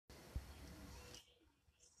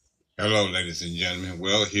Hello, ladies and gentlemen.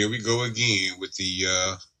 Well, here we go again with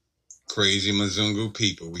the crazy mazungu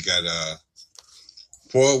people. We got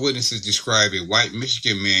four witnesses describe a white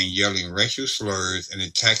Michigan man yelling racial slurs and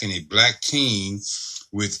attacking a black teen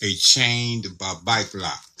with a chained bike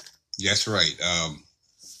lock. That's right.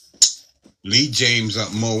 Lee James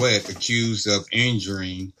Moet accused of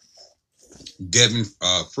injuring Devin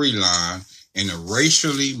Freeline in a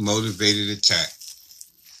racially motivated attack.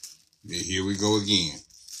 Here we go again.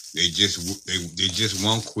 They just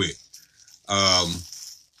won't quit.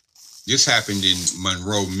 This happened in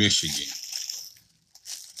Monroe, Michigan,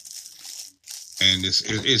 and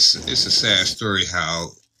it's a sad story how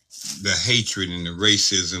the hatred and the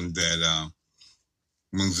racism that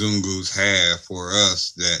Mazungus have for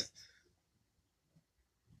us. That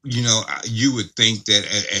you would think that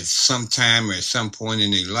at some time or at some point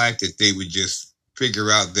in their life that they would just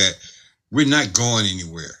figure out that we're not going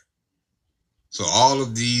anywhere. So all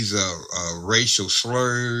of these racial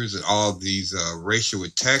slurs and all of these racial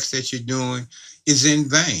attacks that you're doing is in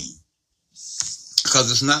vain, because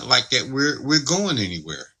it's not like that we're going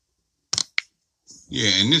anywhere.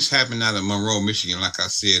 Yeah, and this happened out of Monroe, Michigan. Like I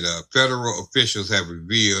said, federal officials have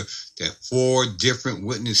revealed that 4 different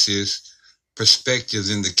witnesses' perspectives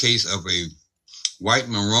in the case of a white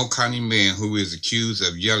Monroe County man who is accused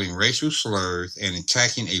of yelling racial slurs and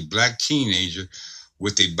attacking a black teenager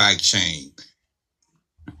with a bike chain.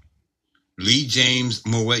 Lee James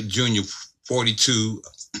Moet Jr., 42,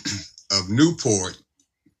 of Newport,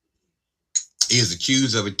 is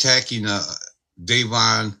accused of attacking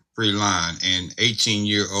Devin Freeline, an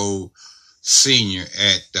 18-year-old senior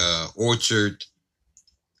at Orchard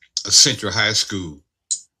Central High School,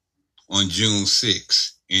 on June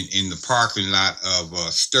 6 in the parking lot of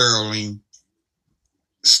Sterling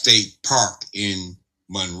State Park in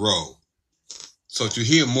Monroe. So to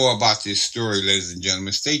hear more about this story, ladies and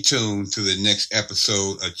gentlemen, stay tuned to the next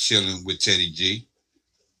episode of Chilling with Teddy G.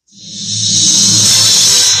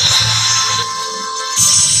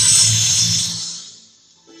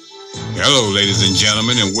 Hello, ladies and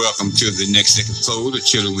gentlemen, and welcome to the next episode of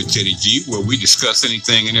Chilling with Teddy G, where we discuss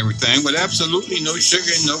anything and everything with absolutely no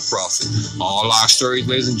sugar and no frosting. All our stories,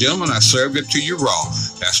 ladies and gentlemen, are served up to you raw.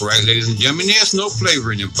 That's right, ladies and gentlemen, there's no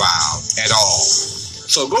flavoring involved at all.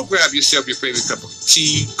 So go grab yourself your favorite cup of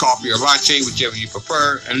tea, coffee, or latte, whichever you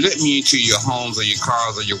prefer, and let me into your homes or your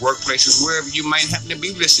cars or your workplaces, wherever you might happen to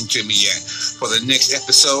be listening to me at, for the next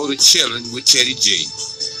episode of Chilling with Teddy G.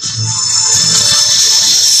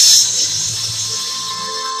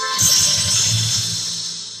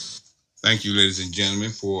 Thank you, ladies and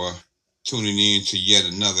gentlemen, for tuning in to yet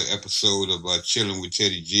another episode of Chilling with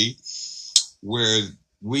Teddy G, where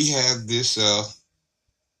we have this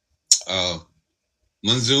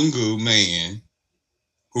Mazungu man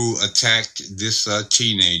who attacked this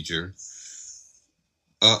teenager,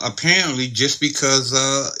 apparently just because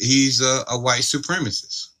he's a white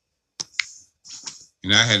supremacist.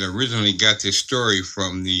 And I had originally got this story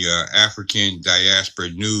from the African Diaspora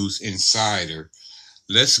News Insider.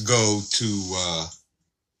 Let's go to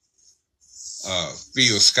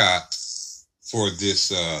Phil Scott for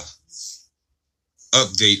this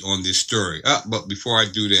update on this story. But before I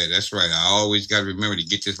do that, that's right, I always got to remember to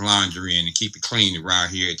get this laundry in and keep it clean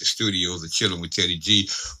around here at the studios of Chilling with Teddy G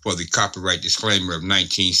for the copyright disclaimer of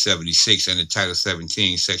 1976 and the Title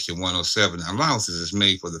 17, Section 107. Allowances is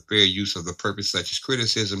made for the fair use of the purpose such as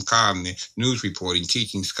criticism, comment, news reporting,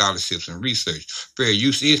 teaching, scholarships, and research. Fair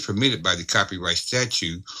use is permitted by the copyright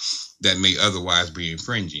statute that may otherwise be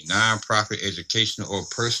infringing. Non-profit, educational, or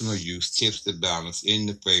personal use tips the balance in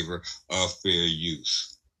the favor of fair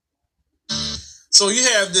use. So you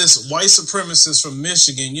have this white supremacist from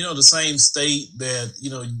Michigan, the same state that,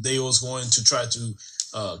 they was going to try to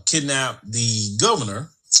kidnap the governor,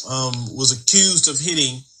 was accused of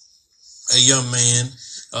hitting a young man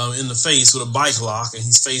in the face with a bike lock, and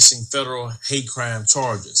he's facing federal hate crime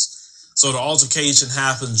charges. So the altercation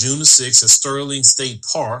happened June the 6th at Sterling State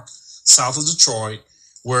Park, south of Detroit,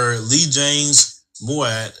 where Lee James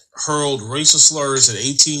Moet hurled racial slurs at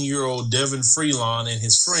 18-year-old Devin Freeline and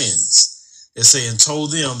his friends. They say, and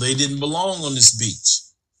told them they didn't belong on this beach.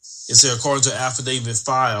 It said, according to affidavit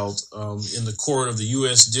filed in the court of the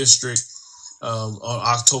U.S. District on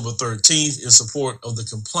October 13th in support of the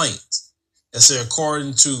complaint. It said,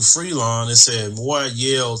 according to Freeline, it said, Moet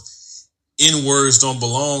yelled, N-words don't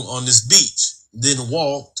belong on this beach, then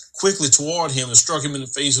walked quickly toward him and struck him in the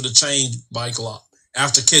face with a chain bike lock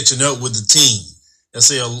after catching up with the teen. They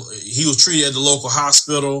say he was treated at the local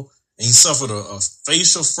hospital, and he suffered a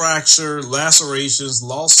facial fracture, lacerations,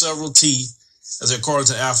 lost several teeth. As according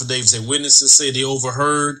to affidavits, witnesses say they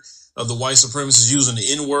overheard of the white supremacists using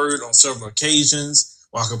the N-word on several occasions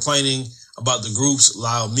while complaining about the group's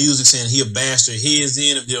loud music, saying he'll bash their heads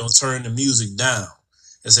in if they don't turn the music down.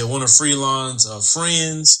 They said one of Freelon's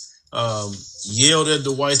friends yelled at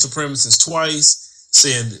the white supremacists twice,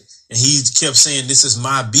 saying, and he kept saying, "This is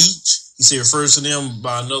my beach." He said refers to them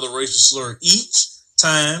by another racial slur each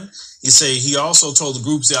time. He said he also told the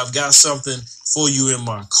group, "I've got something for you in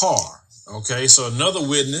my car." Okay, so another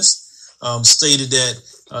witness stated that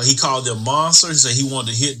he called them monsters. He said he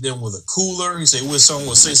wanted to hit them with a cooler. He said wish someone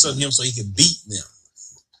would say something to him so he could beat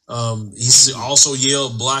them. He also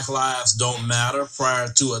yelled "Black Lives Don't Matter" prior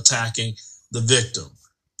to attacking the victim.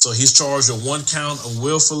 So he's charged with one count of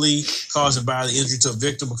willfully causing bodily injury to a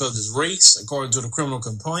victim because of his race, according to the criminal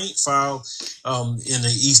complaint filed in the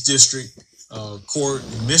East District Court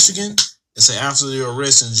in Michigan. They say after the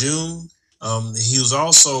arrest in June, he was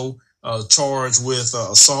also charged with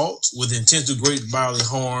assault with intent to great bodily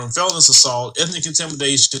harm, felonious assault, ethnic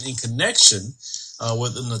intimidation in connection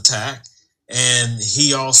with an attack, and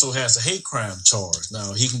he also has a hate crime charge.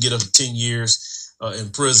 Now, he can get up to 10 years in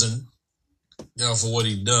prison for what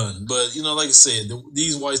he done. But, like I said,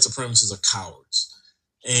 these white supremacists are cowards.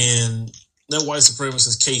 And that white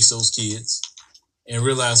supremacist cased those kids and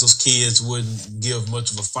realized those kids wouldn't give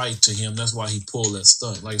much of a fight to him. That's why he pulled that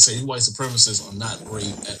stunt. Like I say, these white supremacists are not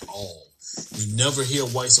brave at all. You never hear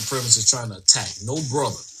white supremacists trying to attack no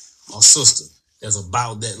brother or sister that's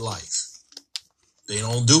about that life. They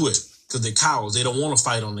don't do it because they're cowards. They don't want to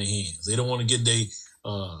fight on their hands. They don't want to get to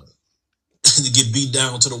get beat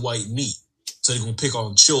down to the white meat. So they're going to pick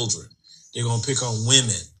on children. They're going to pick on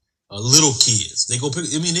women, little kids. They'll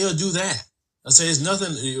do that. I say there's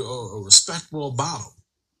nothing respectable about them.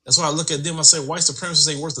 That's why I look at them. I say white supremacists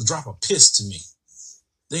ain't worth a drop of piss to me.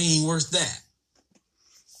 They ain't worth that.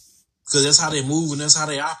 Because that's how they move and that's how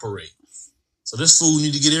they operate. So this fool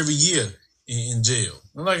need to get every year in jail.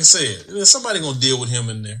 And like I said, somebody going to deal with him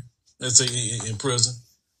in there. Let's say in prison.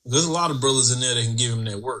 There's a lot of brothers in there that can give him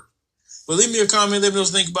that work. But leave me a comment. Let me know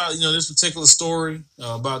what you think about this particular story,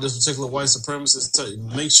 about this particular white supremacist.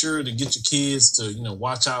 Make sure to get your kids to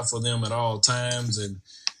watch out for them at all times, and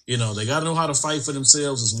they got to know how to fight for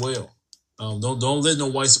themselves as well. Don't let no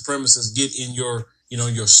white supremacists get in your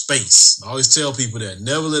your space. I always tell people that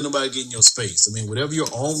never let nobody get in your space. I mean, whatever your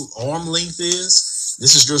arm length is,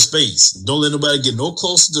 this is your space. Don't let nobody get no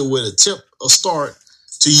closer to where the tip or start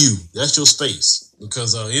to you. That's your space,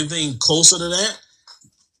 because anything closer to that,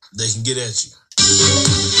 they can get at you.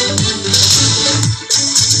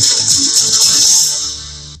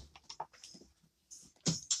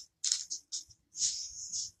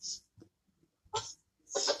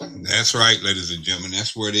 That's right, ladies and gentlemen.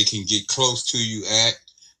 That's where they can get close to you at.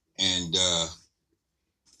 And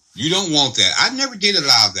you don't want that. I never did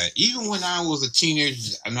allow that. Even when I was a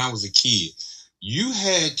teenager and I was a kid, you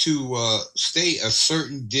had to stay a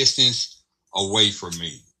certain distance away from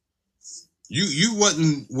me. You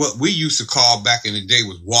wasn't what we used to call back in the day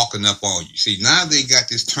was walking up on you. See, now they got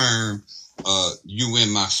this term, you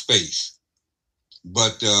in my space.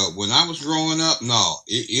 But when I was growing up, no,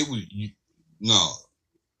 it was, no,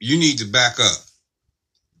 you need to back up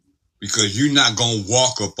because you're not going to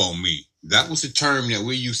walk up on me. That was the term that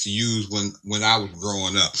we used to use when I was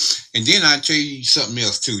growing up. And then I tell you something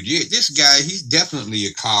else too. Yeah, this guy, he's definitely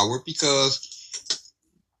a coward because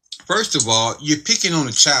first of all, you're picking on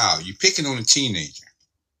a child. You're picking on a teenager.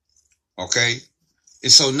 Okay?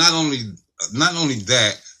 And so not only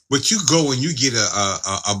that, but you go and you get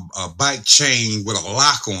a bike chain with a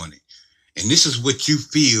lock on it. And this is what you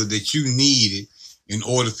feel that you needed in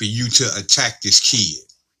order for you to attack this kid.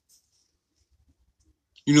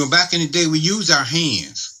 Back in the day, we used our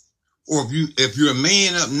hands. Or if you're a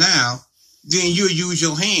man up now, then you'll use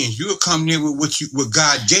your hands. You'll come there with what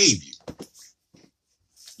God gave you.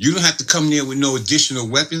 You don't have to come there with no additional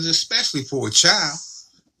weapons, especially for a child.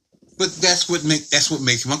 But that's what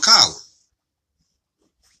makes him a coward.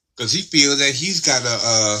 Because he feels that he's got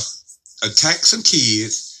to attack some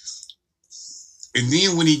kids, and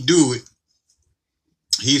then when he do it,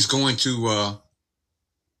 he's going to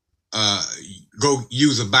go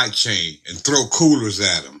use a bike chain and throw coolers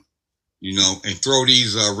at him, and throw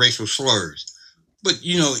these racial slurs. But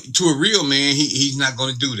to a real man, he's not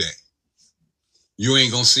going to do that. You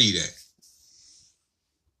ain't gonna see that,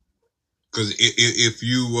 because if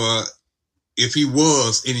he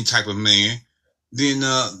was any type of man, then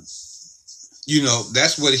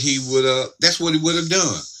that's what he would have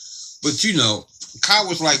done. But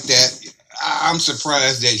cowards like that, I'm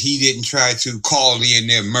surprised that he didn't try to call in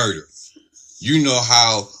their murder. You know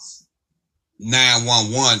how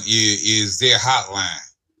 911 is their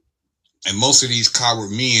hotline. And most of these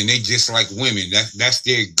coward men, they just like women. That's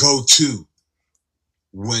their go-to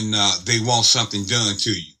when they want something done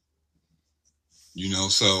to you.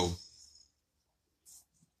 So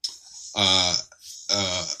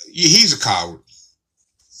he's a coward.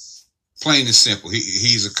 Plain and simple.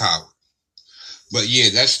 He's a coward. But yeah,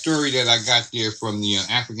 that story that I got there from the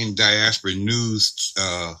African Diaspora News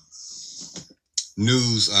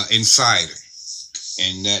Insider,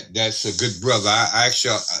 and that's a good brother. I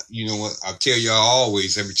actually, you know what, I tell y'all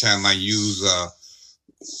always every time I use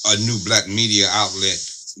a new black media outlet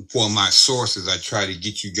for my sources, I try to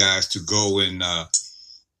get you guys to go and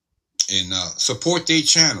support their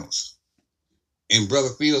channels. And Brother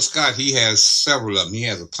Phil Scott, he has several of them. He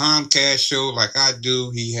has a Palmcast show like I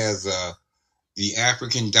do. He has the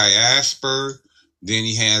African Diaspora. Then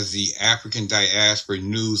he has the African Diaspora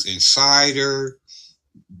News Insider.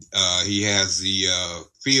 He has the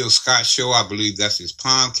Phil Scott show. I believe that's his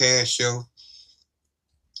Palmcast show.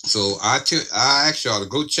 So I ask y'all to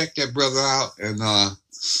go check that brother out, and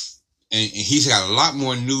he's got a lot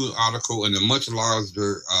more news article and a much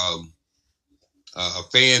larger a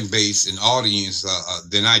fan base and audience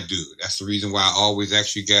than I do. That's the reason why I always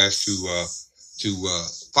ask you guys to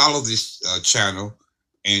follow this channel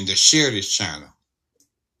and to share this channel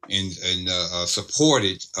and support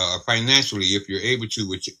it financially if you're able to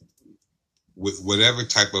with whatever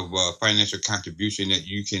type of financial contribution that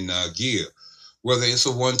you can give, whether it's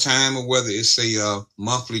a one-time or whether it's a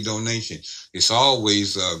monthly donation. It's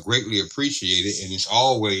always greatly appreciated, and it's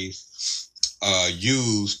always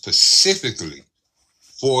used specifically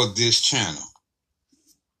for this channel.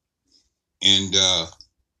 And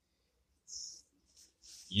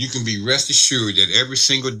you can be rest assured that every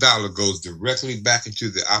single dollar goes directly back into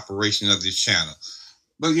the operation of this channel.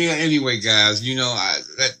 But yeah, anyway, guys, you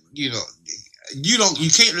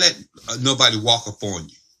can't let nobody walk up on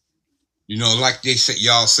you. Like they say,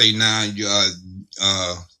 y'all say now, you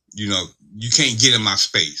can't get in my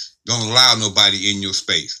space. Don't allow nobody in your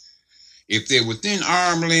space. If they're within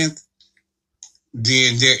arm length,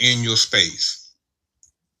 then they're in your space.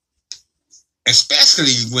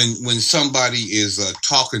 Especially when somebody is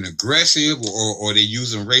talking aggressive or they're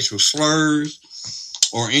using racial slurs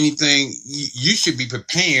or anything, you should be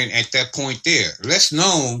preparing at that point there. Less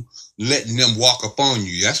known letting them walk up on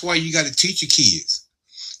you. That's why you got to teach your kids.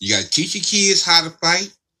 You got to teach your kids how to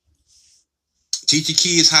fight. Teach your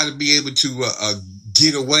kids how to be able to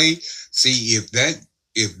get away. See, if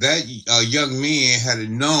that young man had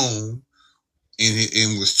known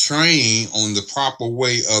and was trained on the proper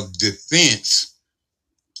way of defense,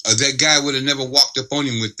 that guy would have never walked up on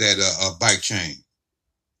him with that bike chain.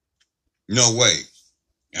 No way.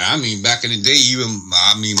 I mean, back in the day,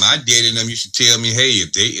 my dad and them used to tell me, hey,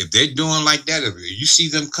 if they're doing like that, if you see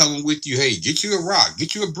them coming with you, hey, get you a rock,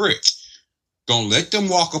 get you a brick. Don't let them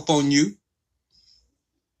walk up on you.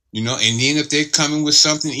 And then if they're coming with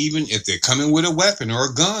something, even if they're coming with a weapon or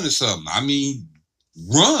a gun or something,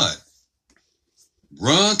 run.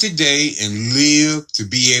 Run today and live to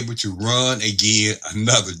be able to run again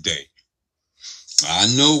another day. I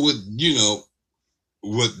know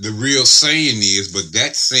what the real saying is, but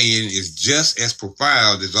that saying is just as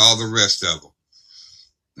profound as all the rest of them.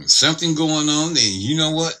 If something going on, then you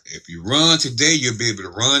know what? If you run today, you'll be able to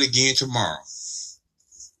run again tomorrow.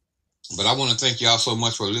 But I want to thank y'all so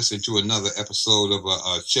much for listening to another episode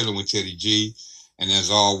of Chilling with Teddy G. And as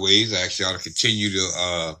always, I ask y'all to continue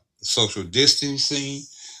to social distancing.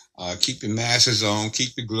 Keep your masks on,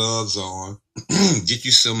 keep your gloves on, get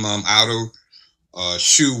you some outer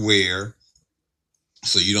shoe wear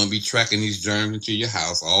so you don't be tracking these germs into your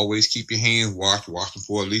house. Always keep your hands washed, wash them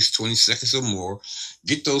for at least 20 seconds or more.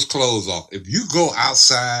 Get those clothes off. If you go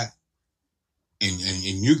outside and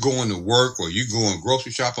you're going to work or you're going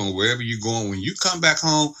grocery shopping or wherever you're going, when you come back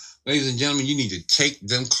home, ladies and gentlemen, you need to take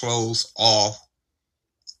them clothes off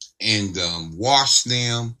and wash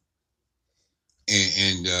them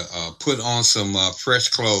and put on some fresh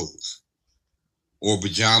clothes or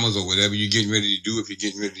pajamas or whatever you're getting ready to do if you're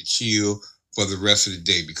getting ready to chill for the rest of the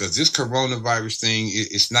day, because this coronavirus thing,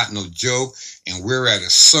 it's not no joke, and we're at a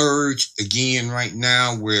surge again right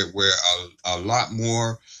now where a lot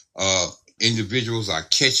more individuals are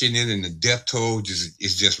catching it, and the death toll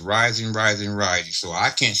is just rising. So I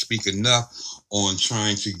can't speak enough on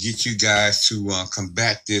trying to get you guys to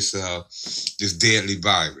combat this deadly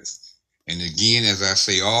virus. And again, as I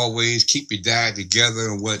say always, keep your diet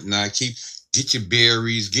together and whatnot. Get your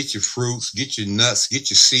berries, get your fruits, get your nuts, get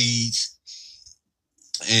your seeds,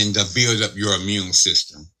 and build up your immune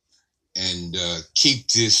system. And keep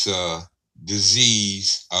this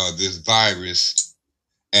disease, this virus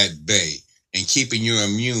at bay. and keeping your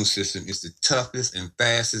immune system is the toughest and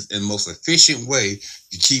fastest and most efficient way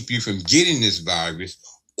to keep you from getting this virus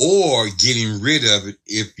or getting rid of it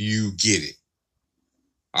if you get it.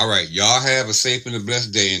 All right, y'all have a safe and a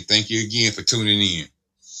blessed day, and thank you again for tuning in.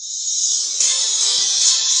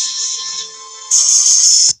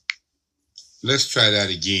 Let's try that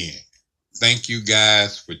again. Thank you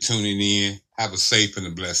guys for tuning in. Have a safe and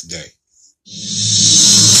a blessed day.